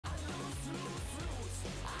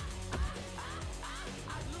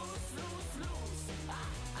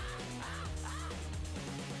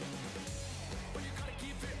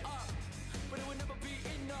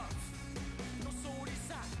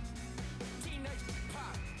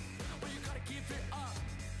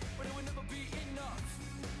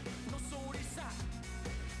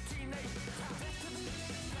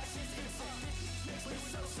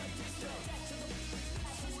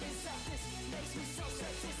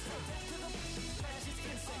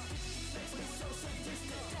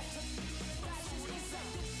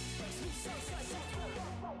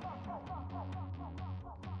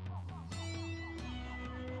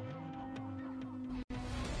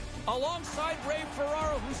Alongside Ray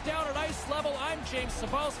Ferraro, who's down at ice level, I'm James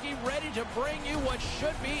Cybulski, ready to bring you what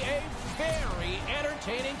should be a very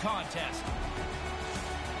entertaining contest.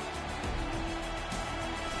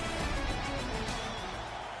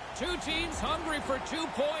 Two teams hungry for 2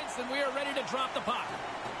 points, and we are ready to drop the puck.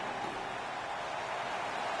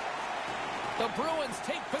 The Bruins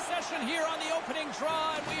take possession here on the opening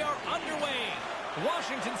draw, and we are underway.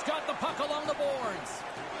 Washington's got the puck along the boards.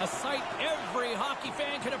 A sight every hockey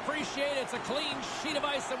fan can appreciate. It's a clean sheet of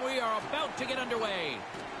ice, and we are about to get underway.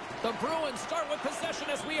 The Bruins start with possession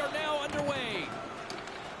as we are now underway.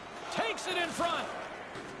 Takes it in front.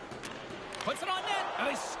 Puts it on net, and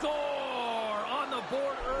they score on the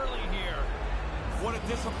board early here. What a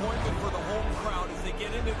disappointment for the home crowd as they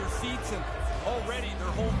get into their seats, and already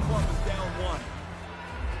their home club is down 1.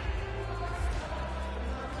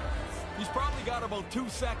 He's probably got about 2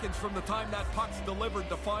 seconds from the time that puck's delivered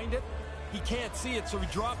to find it. He can't see it, so he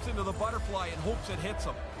drops into the butterfly and hopes it hits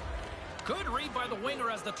him. Good read by the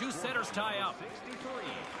winger as the two centers tie up.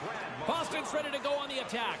 Boston's ready to go on the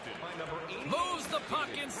attack. Moves the puck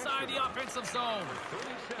inside the offensive zone.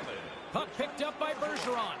 Puck picked up by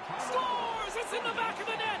Bergeron. Scores! It's in the back of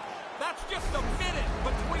the net! That's just a minute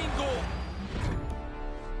between goals.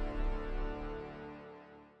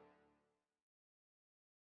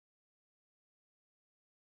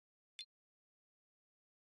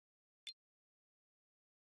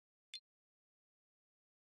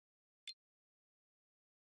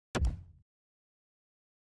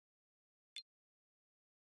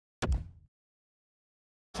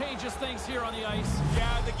 Changes things here on the ice.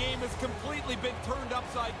 Yeah, the game has completely been turned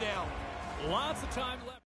upside down. Lots of time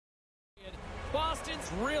left.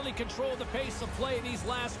 Boston's really controlled the pace of play these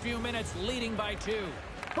last few minutes, leading by 2.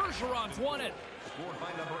 Bergeron's won it.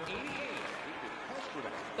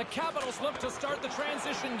 The Capitals look to start the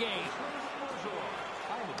transition game.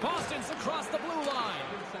 Boston's across the blue line.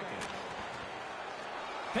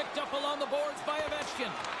 Picked up along the boards by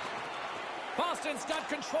Ovechkin. Boston's got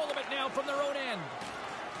control of it now from their own end.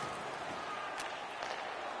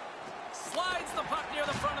 Slides the puck near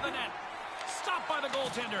the front of the net. Stopped by the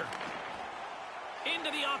goaltender. Into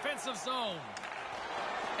the offensive zone.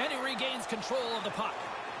 And he regains control of the puck.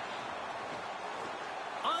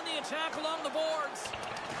 On the attack along the boards.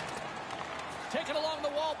 Taken along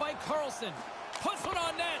the wall by Carlson. Puts one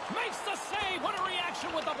on net. Makes the save. What a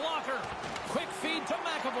reaction with the blocker. Quick feed to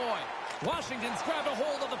McAvoy. Washington's grabbed a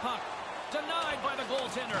hold of the puck. Denied by the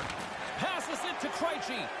goaltender. Passes it to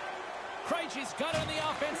Krejci. Krejci's got it on the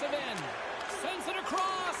offensive end. Sends it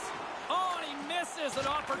across. Oh, and he misses an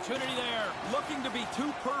opportunity there. Looking to be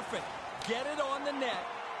too perfect. Get it on the net.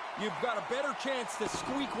 You've got a better chance to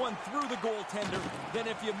squeak one through the goaltender than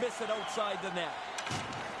if you miss it outside the net.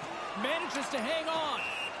 Manages to hang on.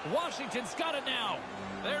 Washington's got it now.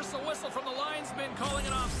 There's the whistle from the linesman calling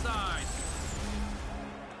it offside.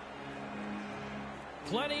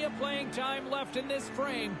 Plenty of playing time left in this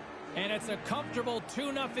frame. And it's a comfortable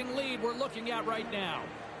 2-0 lead we're looking at right now.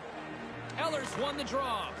 Eller's won the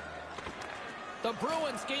draw. The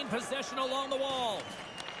Bruins gain possession along the wall.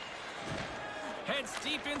 Heads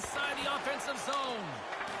deep inside the offensive zone.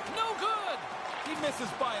 No good! He misses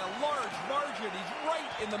by a large margin. He's right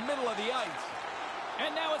in the middle of the ice.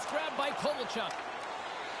 And now it's grabbed by Kovalchuk.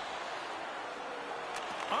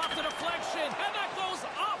 Off the deflection, and that goes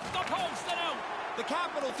off the post and out. The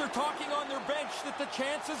Capitals are talking on their bench that the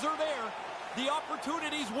chances are there. The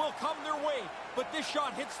opportunities will come their way, but this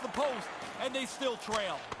shot hits the post, and they still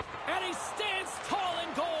trail. And he stands tall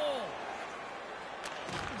in goal.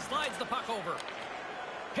 Slides the puck over.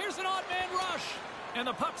 Here's an odd man rush, and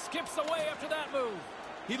the puck skips away after that move.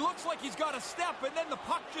 He looks like he's got a step, and then the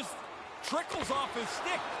puck just trickles off his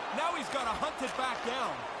stick. Now he's got to hunt it back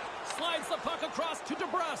down. Slides the puck across to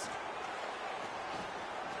DeBrusque.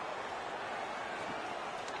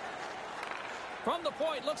 From the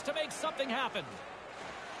point, looks to make something happen.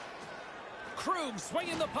 Krug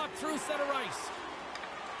swinging the puck through center ice.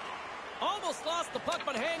 Almost lost the puck,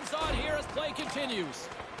 but hangs on here as play continues.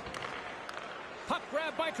 Puck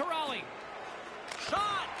grabbed by Corrali.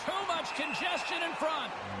 Shot! Too much congestion in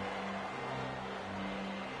front.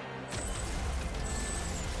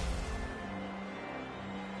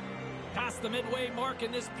 Past the midway mark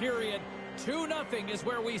in this period, 2-0 is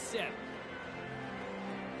where we sit.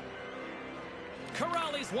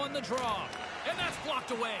 Corrali's won the draw, and that's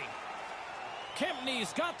blocked away.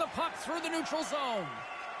 Kempney's got the puck through the neutral zone.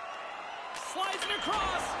 Slides it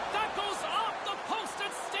across. That goes off the post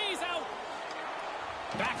and stays out.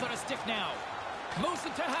 Back on a stick now. Moves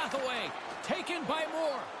it to Hathaway. Taken by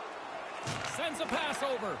Moore. Sends a pass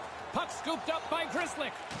over. Puck scooped up by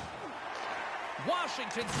Grzelcyk.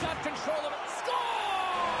 Washington's got control of it.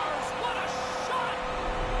 Scores! What a shot!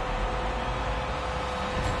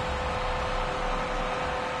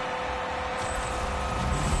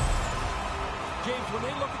 James, when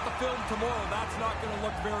they look at the film tomorrow, that's not going to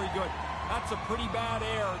look very good. That's a pretty bad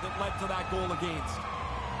error that led to that goal against.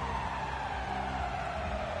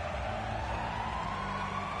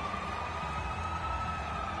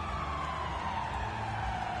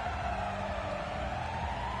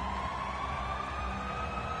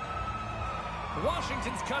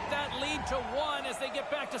 Washington's cut that lead to 1 as they get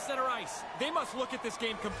back to center ice. They must look at this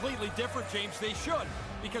game completely different, James. They should.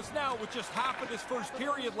 Because now, with just half of this first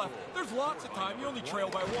period left, there's lots of time. You only trail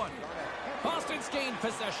by 1. Boston's gained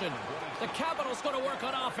possession. The Capitals going to work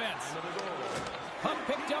on offense. Puck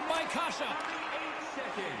picked up by Kasha.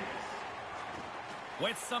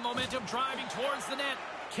 With some momentum driving towards the net.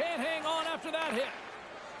 Can't hang on after that hit.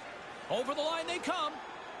 Over the line they come.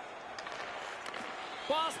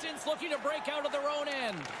 Boston's looking to break out of their own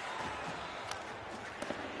end.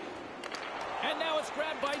 And now it's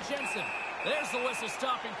grabbed by Jensen. There's the whistle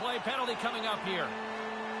stopping play. Penalty coming up here.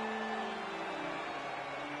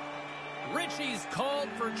 Ritchie's called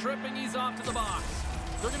for tripping. He's off to the box.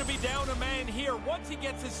 They're going to be down a man here. Once he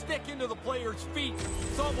gets his stick into the player's feet,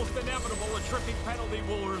 it's almost inevitable a tripping penalty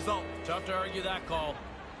will result. Tough to argue that call.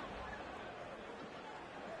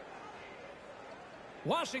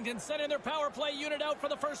 Washington sending their power play unit out for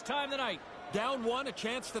the first time tonight. Down 1, a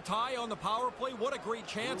chance to tie on the power play. What a great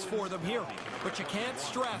chance for them here. But you can't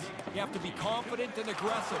stress. You have to be confident and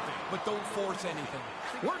aggressive, but don't force anything.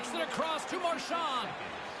 Works it across to Marchand.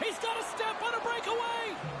 He's got a step on a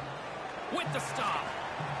breakaway. With the stop.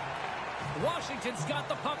 Washington's got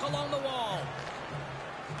the puck along the wall.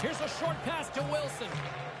 Here's a short pass to Wilson.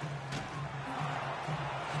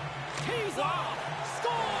 He's off.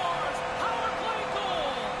 Scores! Power play goal!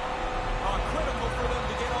 Critical for them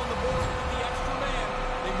to get on the board with the extra man.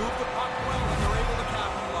 They move the puck well and they're able to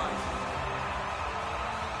capitalize.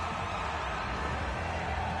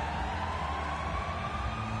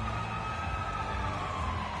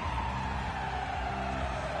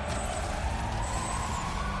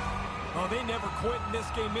 Oh, they never quit in this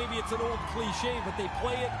game. Maybe it's an old cliche, but they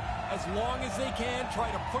play it as long as they can,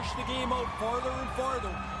 try to push the game out farther and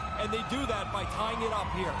farther, and they do that by tying it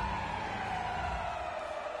up here.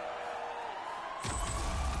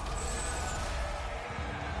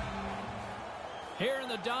 Here in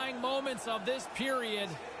the dying moments of this period,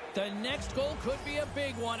 the next goal could be a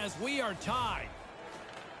big one as we are tied.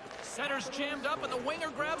 Center's jammed up and the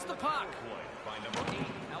winger grabs the puck.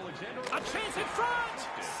 A chance in front!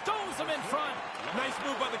 Stones him in front. Nice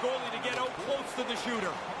move by the goalie to get out close to the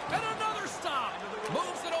shooter. And another stop.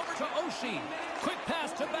 Moves it over to Oshie. Quick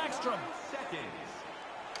pass to Backstrom.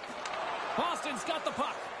 Boston's got the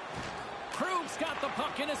puck. Krug's got the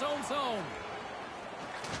puck in his own zone.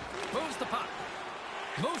 Moves the puck.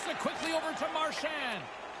 Moves it quickly over to Marchand.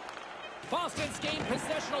 Boston's gained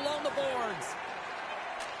possession along the boards.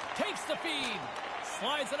 Takes the feed.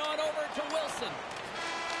 Slides it on over to Wilson.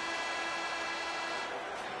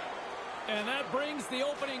 And that brings the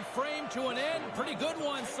opening frame to an end. Pretty good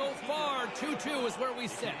one so far. 2-2 is where we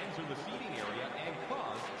sit. Enter the seating area and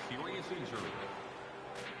cause serious injury.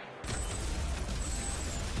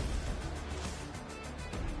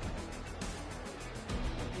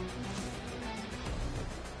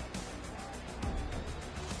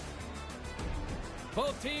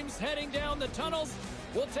 Both teams heading down the tunnels.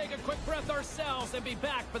 We'll take a quick breath ourselves and be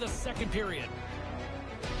back for the second period.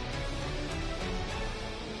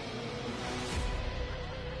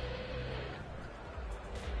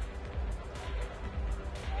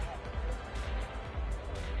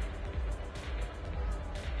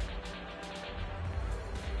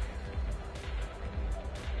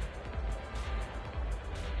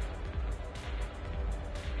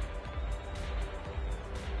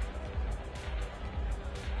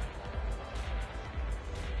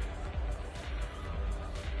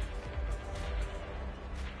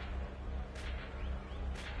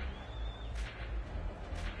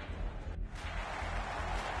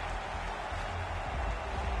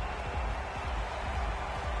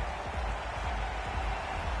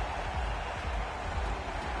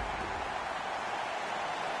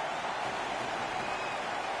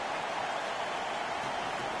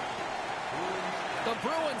 The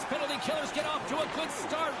Bruins penalty killers get off to a good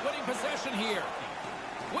start, winning possession here.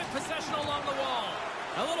 With possession along the wall.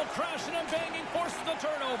 A little crashing and banging forces the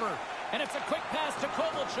turnover. And it's a quick pass to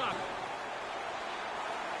Kovalchuk.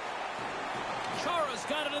 Chara's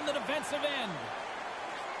got it in the defensive end.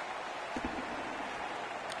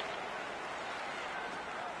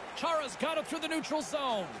 Chara's got it through the neutral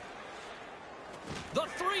zone. The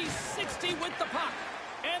 360 with the puck.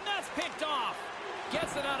 And that's picked off.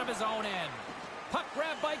 Gets it out of his own end. Puck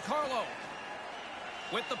grabbed by Carlo.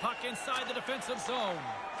 With the puck inside the defensive zone.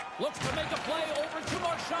 Looks to make a play over to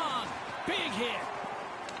Marchand. Big hit.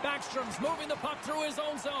 Backstrom's moving the puck through his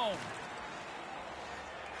own zone.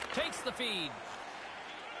 Takes the feed.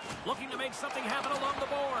 Looking to make something happen along the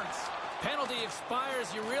boards. Penalty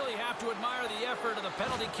expires. You really have to admire the effort of the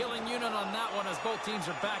penalty-killing unit on that one as both teams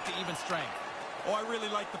are back to even strength. Oh, I really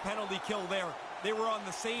like the penalty kill there. They were on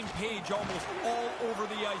the same page almost all over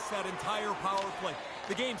the ice that entire power play.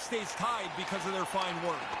 The game stays tied because of their fine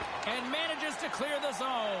work. And manages to clear the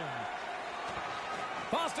zone.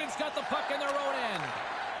 Boston's got the puck in their own end.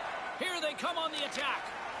 Here they come on the attack.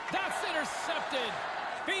 That's intercepted.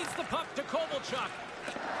 Feeds the puck to Kovalchuk.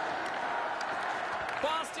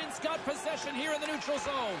 Boston's got possession here in the neutral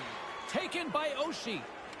zone. Taken by Oshie.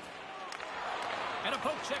 And a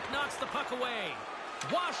poke check knocks the puck away.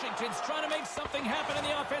 Washington's trying to make something happen in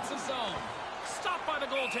the offensive zone. Stopped by the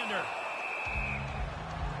goaltender.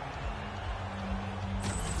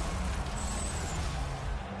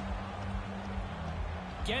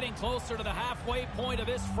 Getting closer to the halfway point of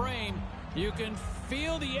this frame. You can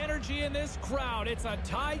feel the energy in this crowd. It's a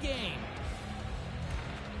tie game.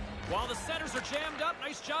 While the centers are jammed up,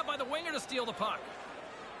 nice job by the winger to steal the puck.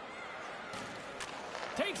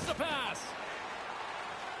 Takes the pass.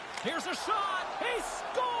 Here's a shot. He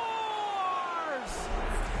scores!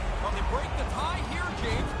 Well, they break the tie here,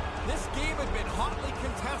 James. This game has been hotly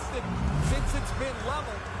contested since it's been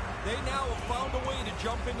level. They now have found a way to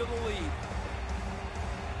jump into the lead.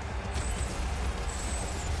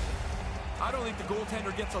 I don't think the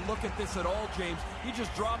goaltender gets a look at this at all, James. He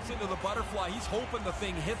just drops into the butterfly. He's hoping the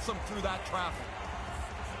thing hits him through that traffic.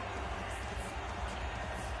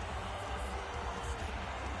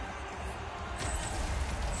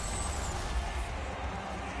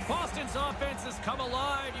 Boston's offense has come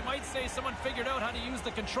alive. You might say someone figured out how to use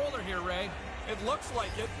the controller here, Ray. It looks like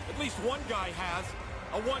it. At least one guy has.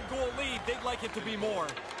 A one-goal lead. They'd like it to be more.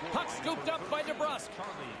 Puck scooped up by DeBrusque.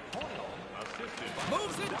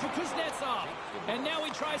 Moves it to Kuznetsov. And now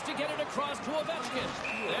he tries to get it across to Ovechkin.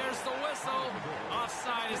 There's the whistle.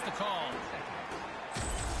 Offside is the call.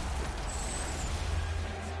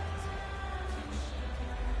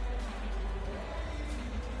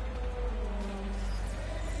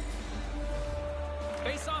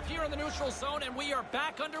 Face off here in the neutral zone, and we are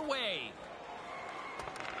back underway.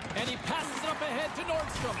 And he passes it up ahead to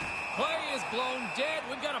Nordstrom. Play is blown dead.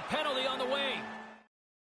 We've got a penalty on the way.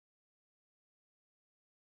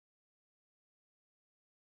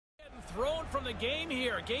 Thrown from the game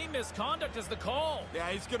here. Game misconduct is the call. Yeah,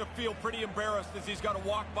 he's going to feel pretty embarrassed as he's got to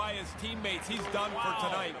walk by his teammates. He's done for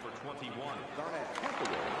tonight.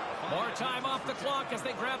 More time off the clock as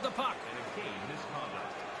they grab the puck.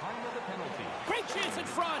 Great chance in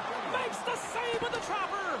front. Makes the save with the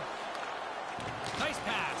trapper. Nice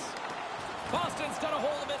pass. Boston's got a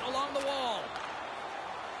hold of it along the wall.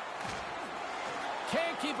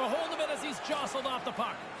 Can't keep a hold of it as he's jostled off the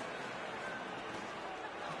puck.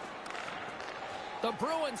 The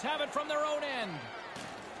Bruins have it from their own end.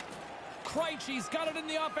 Krejci's got it in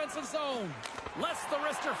the offensive zone. Lets the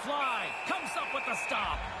wrister fly. Comes up with the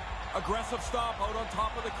stop. Aggressive stop out on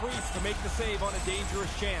top of the crease to make the save on a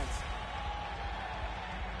dangerous chance.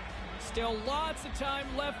 Still lots of time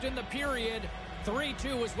left in the period.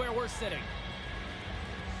 3-2 is where we're sitting.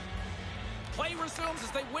 Play resumes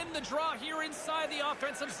as they win the draw here inside the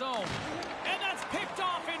offensive zone. And that's picked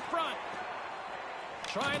off in front.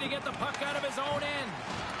 Trying to get the puck out of his own end.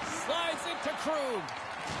 Slides it to Krug.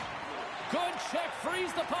 Good check,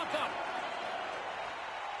 frees the puck up.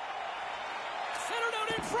 Centered out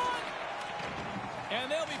in front.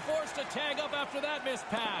 And they'll be forced to tag up after that missed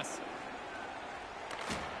pass.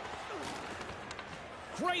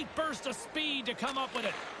 Great burst of speed to come up with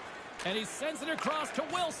it. And he sends it across to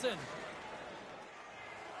Wilson.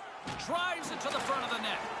 Drives it to the front of the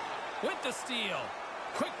net. With the steal.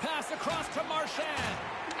 Quick pass across to Marchand.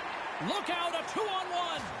 Look out, a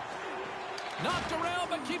 2-on-1. Knocked around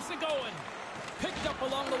but keeps it going. Picked up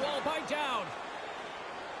along the wall by Dowd.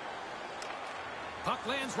 Puck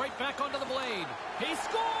lands right back onto the blade. He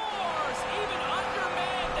scores! Even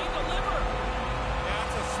undermanned, they deliver.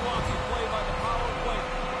 That's a sloppy play by the power play.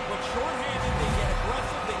 But shorthanded, they get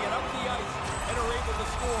aggressive, they get up the ice, and are able to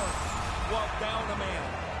score while down a man.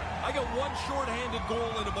 I got one shorthanded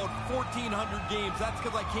goal in about 1,400 games. That's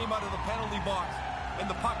because I came out of the penalty box and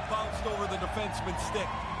the puck bounced over the defenseman's stick.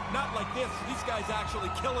 Not like this. These guys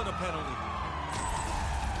actually killing a penalty.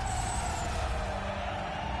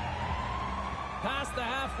 Past the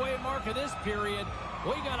halfway mark of this period,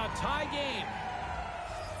 we got a tie game.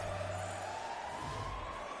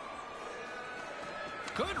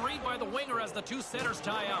 Good read by the winger as the two centers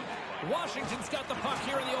tie up. Washington's got the puck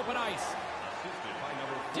here in the open ice.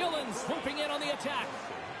 Dillon swooping in on the attack.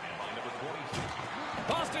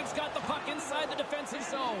 Boston's got the puck inside the defensive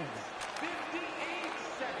zone.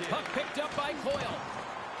 Puck picked up by Coyle.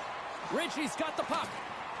 Ritchie's got the puck.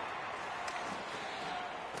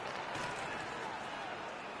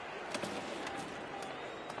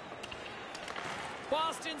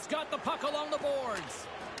 Boston's got the puck along the boards.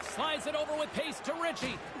 Slides it over with pace to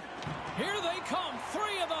Ritchie. Here they come,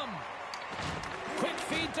 three of them. Quick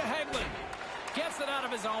feed to Hagelin. Gets it out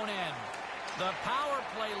of his own end. The power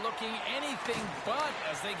play looking anything but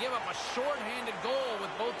as they give up a short-handed goal with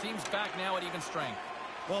both teams back now at even strength.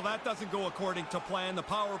 Well, that doesn't go according to plan. The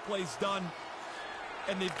power play's done,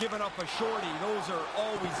 and they've given up a shorty. Those are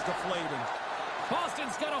always deflating.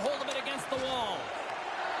 Boston's got a hold of it against the wall.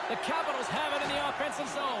 The Capitals have it in the offensive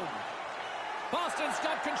zone. Boston's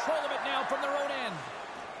got control of it now from their own end.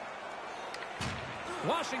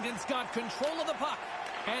 Washington's got control of the puck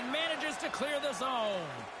and manages to clear the zone.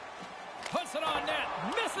 Puts it on net.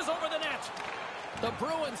 Misses over the net. The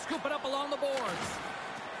Bruins scoop it up along the boards.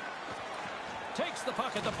 Takes the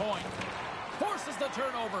puck at the point. Forces the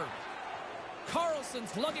turnover.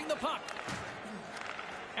 Carlson's lugging the puck.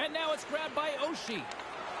 And now it's grabbed by Oshie.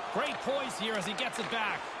 Great poise here as he gets it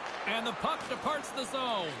back. And the puck departs the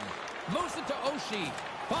zone. Moves it to Oshie.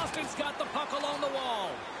 Boston's got the puck along the wall.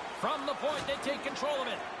 From the point, they take control of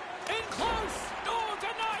it. In close. Oh,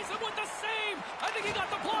 denies him with the save. I think he got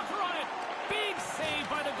the blocker on it. Big save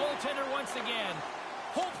by the goaltender once again.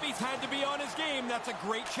 Holtby's had to be on his game. That's a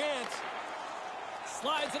great chance.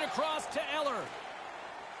 Slides it across to Eller.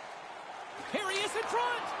 Here he is in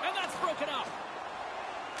front, and that's broken up.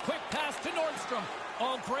 Quick pass to Nordstrom.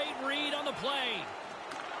 Oh, great read on the play.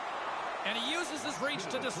 And he uses his reach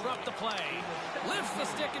to disrupt the play. Lifts the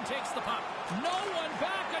stick and takes the puck. No one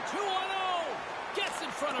back, a 2-on-0. Gets in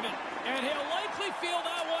front of it, and he'll likely feel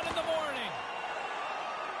that one in the morning.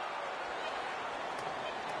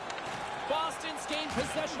 Boston's gained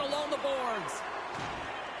possession along the boards.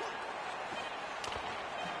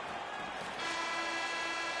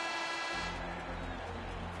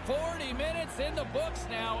 "40 minutes in the books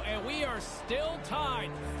now, and we are still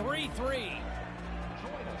tied 3-3.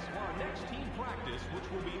 Join us for our next team practice, which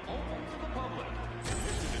will be open to the public.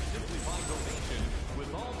 Admission is simply by donation,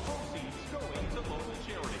 with all proceeds going to local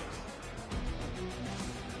charities.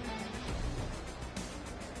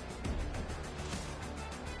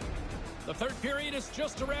 The third period is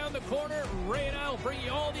just around the corner. Ray and I will bring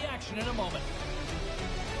you all the action in a moment.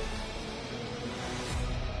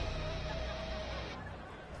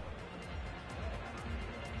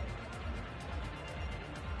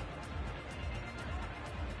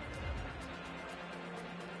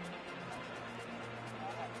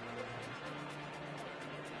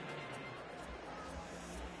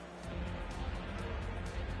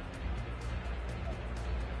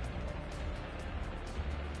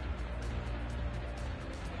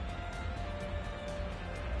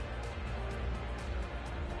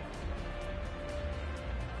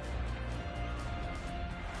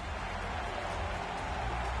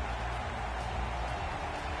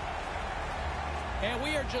 And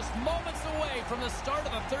we are just moments away from the start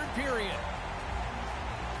of the third period.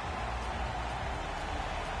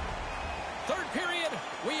 Third period,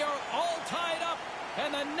 we are all tied up,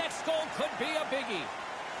 and the next goal could be a biggie.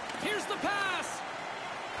 Here's the pass.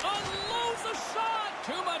 Unloads a shot.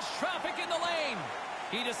 Too much traffic in the lane.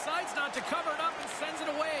 He decides not to cover it up and sends it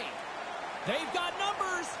away. They've got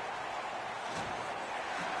numbers.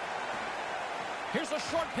 Here's a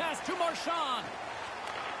short pass to Marchand.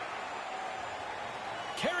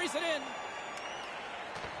 Carries it in.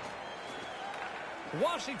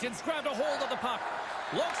 Washington's grabbed a hold of the puck.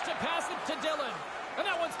 Looks to pass it to Dillon. And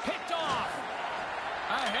that one's picked off.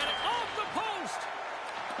 Ahead off the post.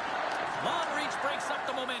 Long reach breaks up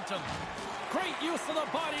the momentum. Great use of the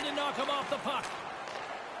body to knock him off the puck.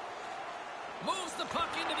 Moves the puck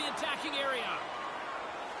into the attacking area.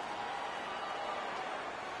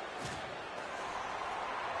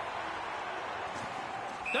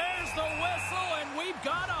 There's the whistle, and we've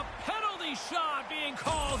got a penalty shot being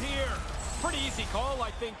called here. Pretty easy call,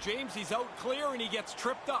 I think, James. He's out clear, and he gets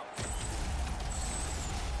tripped up.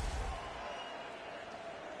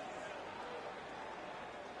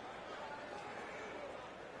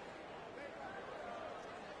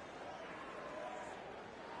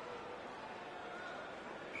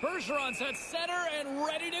 Bergeron's at center and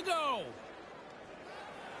ready to go.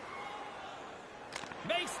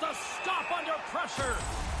 Makes the stop under pressure.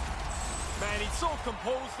 Man, he's so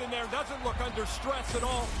composed in there, doesn't look under stress at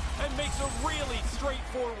all, and makes a really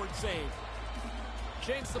straightforward save.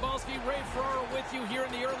 James Cebulski, Ray Ferraro with you here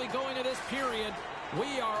in the early going of this period.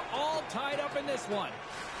 We are all tied up in this one.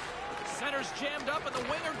 Center's jammed up and the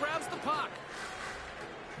winger grabs the puck.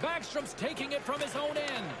 Backstrom's taking it from his own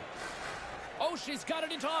end. Oshie's got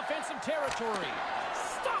it into offensive territory.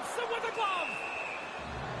 Stops him with a glove.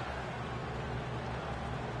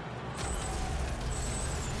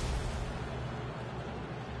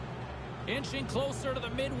 Inching closer to the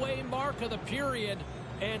midway mark of the period.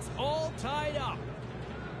 It's all tied up.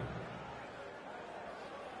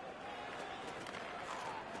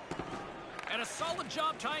 And a solid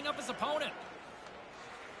job tying up his opponent.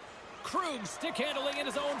 Krug stick handling in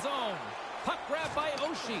his own zone. Puck grabbed by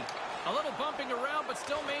Oshie. A little bumping around, but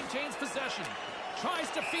still maintains possession. Tries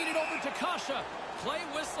to feed it over to Kasha. Play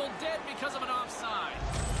whistle dead because of an offside.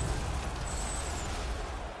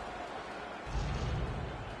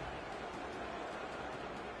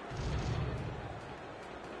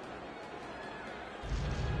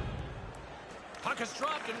 Puck is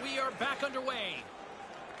dropped, and we are back underway.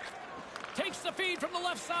 Takes the feed from the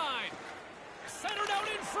left side. Centered out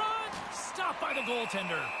in front. Stopped by the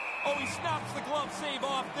goaltender. Oh, he snaps the glove save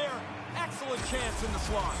off there. Excellent chance in the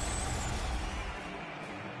slot.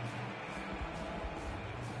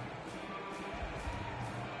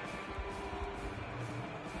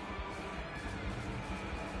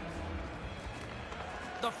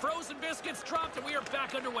 The frozen biscuits dropped, and we are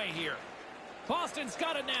back underway here. Boston's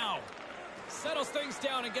got it now. Settles things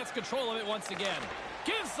down and gets control of it once again.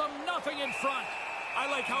 Gives them nothing in front. I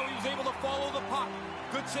like how he was able to follow the puck.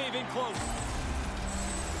 Good save in close.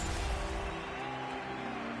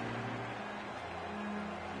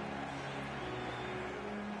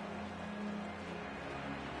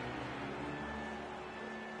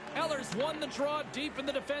 Eller's won the draw deep in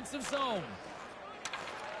the defensive zone.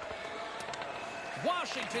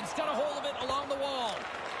 Washington's got a hold of it along the wall.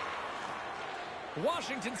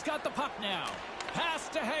 Washington's got the puck now. Pass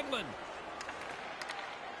to Hagelin.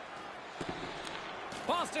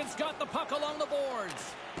 Boston's got the puck along the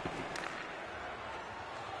boards.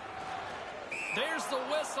 There's the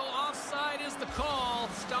whistle. Offside is the call,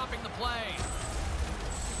 stopping the play.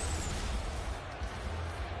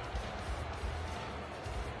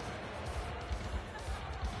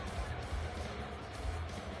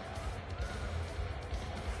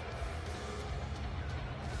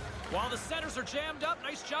 While the centers are jammed up,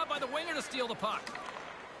 nice job by the winger to steal the puck.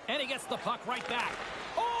 And he gets the puck right back.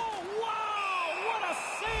 Oh, wow! What a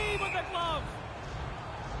save with the glove!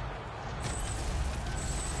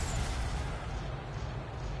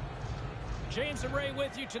 James and Ray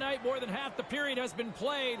with you tonight. More than half the period has been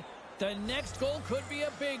played. The next goal could be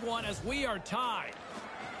a big one as we are tied.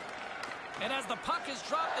 And as the puck is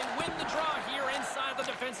dropped, they win the draw here inside the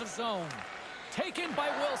defensive zone. Taken by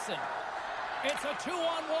Wilson. It's a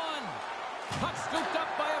 2-on-1. Puck scooped up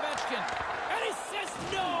by Ovechkin. And he says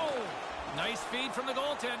no! Nice feed from the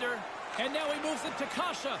goaltender. And now he moves it to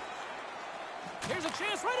Kasha. Here's a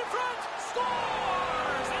chance right in front.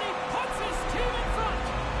 Scores! And he puts his team in front.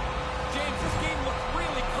 James, this game looked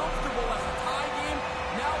really comfortable as a tie game.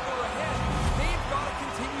 Now they're ahead. They've got to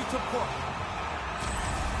continue to push.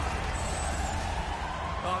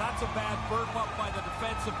 Oh, that's a bad burp up by the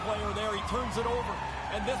defensive player there. He turns it over.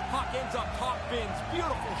 And this puck ends up top bins.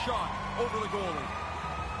 Beautiful shot over the goalie.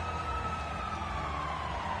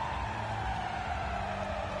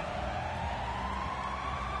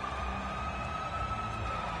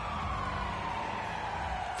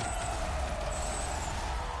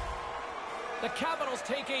 The Capitals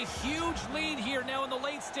take a huge lead here now in the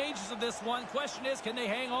late stages of this one. Question is, can they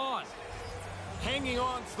hang on? Hanging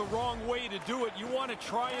on's the wrong way to do it. You want to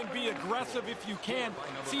try and be aggressive if you can.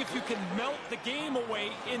 See if you can melt the game away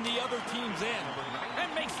in the other team's end.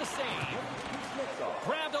 And makes the save.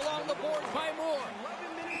 Grabbed along the board by Moore.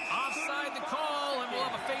 Offside the call, and we'll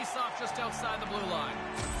have a face-off just outside the blue line.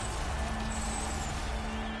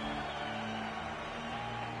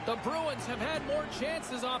 The Bruins have had more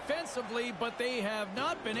chances offensively, but they have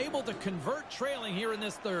not been able to convert trailing here in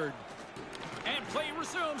this third. And play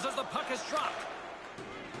resumes as the puck is dropped.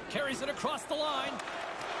 Carries it across the line.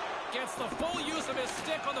 Gets the full use of his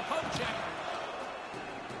stick on the poke check.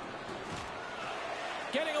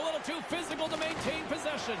 Getting a little too physical to maintain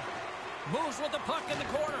possession. Moves with the puck in the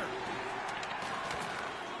corner.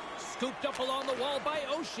 Scooped up along the wall by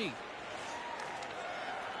Oshie.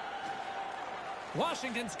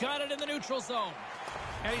 Washington's got it in the neutral zone.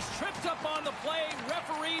 And he's tripped up on the play.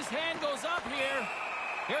 Referee's hand goes up here.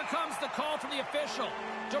 Here comes the call from the official.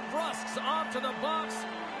 DeBrusk's off to the box.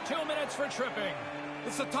 2 minutes for tripping.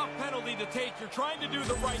 It's a tough penalty to take. You're trying to do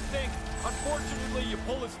the right thing. Unfortunately, you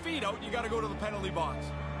pull his feet out, you got to go to the penalty box.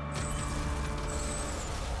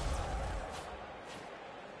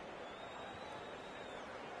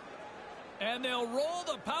 And they'll roll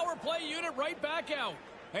the power play unit right back out.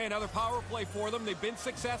 Hey, another power play for them. They've been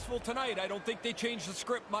successful tonight. I don't think they changed the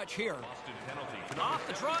script much here. Boston penalty. Off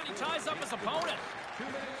the draw, he ties up his opponent.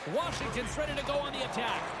 Washington's ready to go on the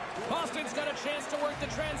attack. Boston's got a chance to work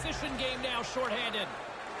the transition game now, shorthanded.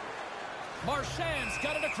 Marchand's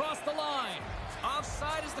got it across the line.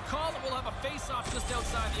 Offside is the call, and we'll have a face-off just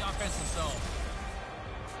outside the offensive zone.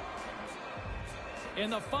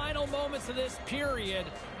 In the final moments of this period,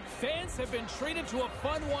 fans have been treated to a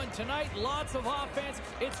fun one tonight. Lots of offense.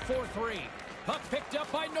 It's 4-3. Puck picked up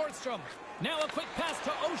by Nordstrom. Now a quick pass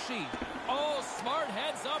to Oshie. Oh, smart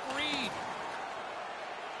heads-up read.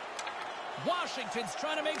 Washington's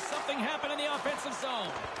trying to make something happen in the offensive zone.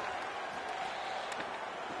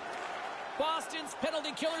 Boston's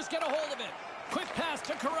penalty killers get a hold of it. Quick pass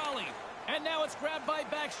to Corrali. And now it's grabbed by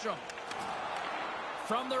Backstrom.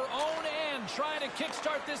 From their own end, trying to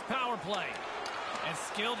kickstart this power play. And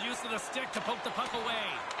skilled use of the stick to poke the puck away.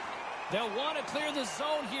 They'll want to clear the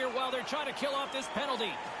zone here while they're trying to kill off this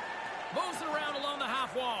penalty. Moves it around along the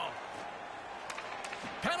half wall.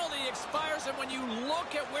 Penalty expires, and when you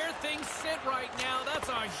look at where things sit right now, that's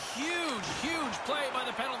a huge, huge play by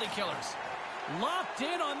the penalty killers. Locked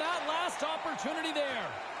in on that last opportunity there.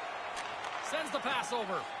 Sends the pass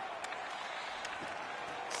over.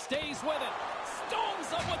 Stays with it.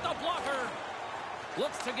 Stones up with the blocker.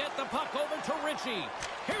 Looks to get the puck over to Ritchie.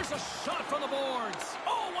 Here's a shot from the boards.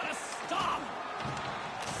 Oh, what a stop.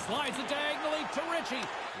 Slides it diagonally to Ritchie.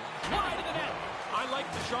 Wide of the net. I like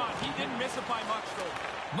the shot. He didn't miss it by much,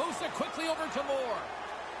 though. Moves it quickly over to Moore.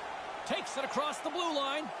 Takes it across the blue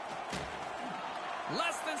line.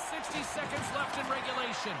 Less than 60 seconds left in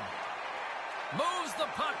regulation. Moves the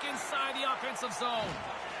puck inside the offensive zone.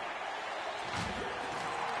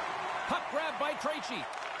 Puck grabbed by Krejci.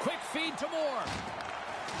 Quick feed to Moore.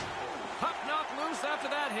 Puck knocked loose after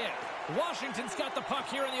that hit. Washington's got the puck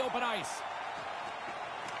here in the open ice.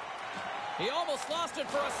 He almost lost it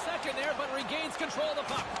for a second there, but regains control of the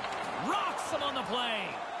puck. Rocks him on the play.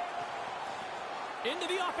 Into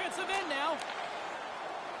the offensive end now.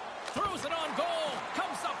 Throws it on goal.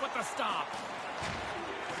 Comes up with the stop.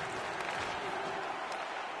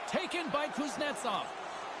 Taken by Kuznetsov.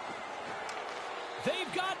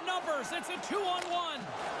 They've got numbers. It's a 2-on-1.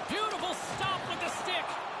 Beautiful stop with the stick.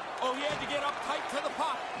 Oh, he had to get up tight to the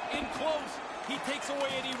puck. In close. He takes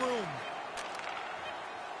away any room.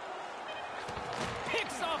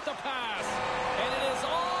 Picks off the pass. And it is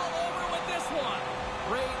all over with this one.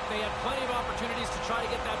 Great. They had plenty of opportunities to try to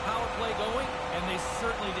get that power play going, and they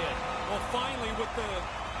certainly did. Well, finally, with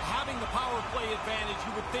having the power play advantage,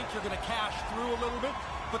 you would think you're going to cash through a little bit.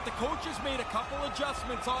 But the coaches made a couple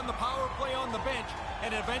adjustments on the power play on the bench,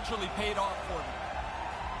 and eventually paid off for them.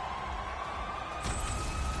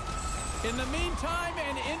 In the meantime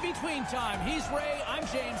and in between time, he's Ray. I'm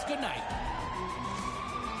James. Good night.